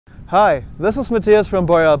Hi, this is Matthias from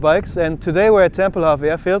Boréal Bikes, and today we're at Tempelhof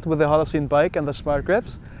Airfield with the Holocene bike and the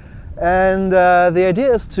smrtGRiPS. And the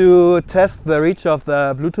idea is to test the reach of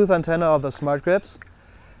the Bluetooth antenna of the smrtGRiPS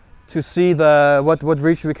to see what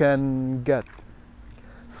reach we can get.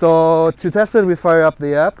 So to test it, we fire up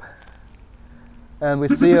the app and we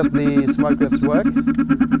see if the smrtGRiPS work.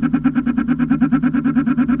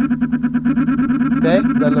 Okay,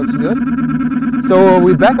 that looks good. So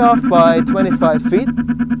we back off by 25 feet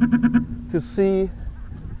to see,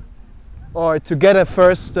 or to get a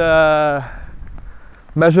first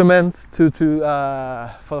measurement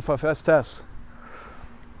for first test.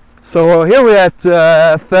 So here we're at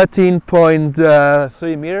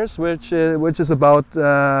 13.3 meters, which is about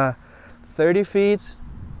 30 feet.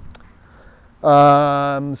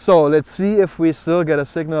 So let's see if we still get a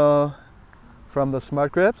signal from the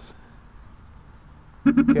smrtGRiPS.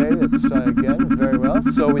 Okay, let's try again. Very well.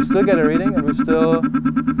 So we still get a reading and we still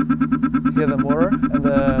hear the motor and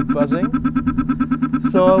the buzzing.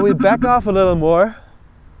 So we back off a little more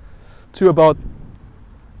to about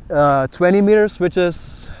 20 meters, which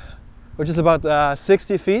is about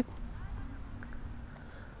 60 feet.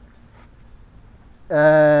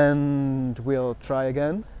 And we'll try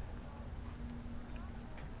again.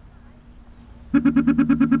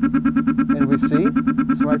 And we see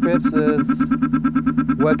smrtGRiPS is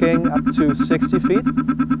working up to 60 feet.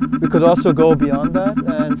 We could also go beyond that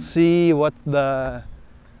and see where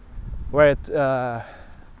it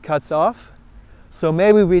cuts off. So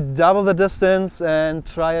maybe we double the distance and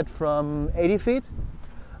try it from 80 feet,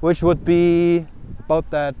 which would be about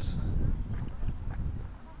that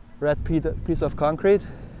red piece of concrete.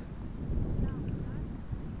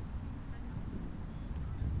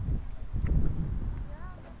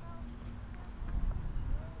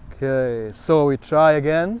 Okay, so we try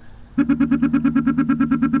again.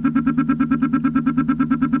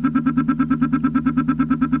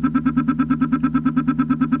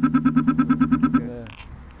 Okay.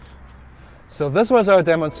 So this was our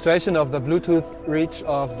demonstration of the Bluetooth reach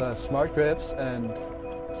of the smrtGRiPS, and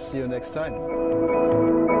see you next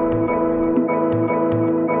time.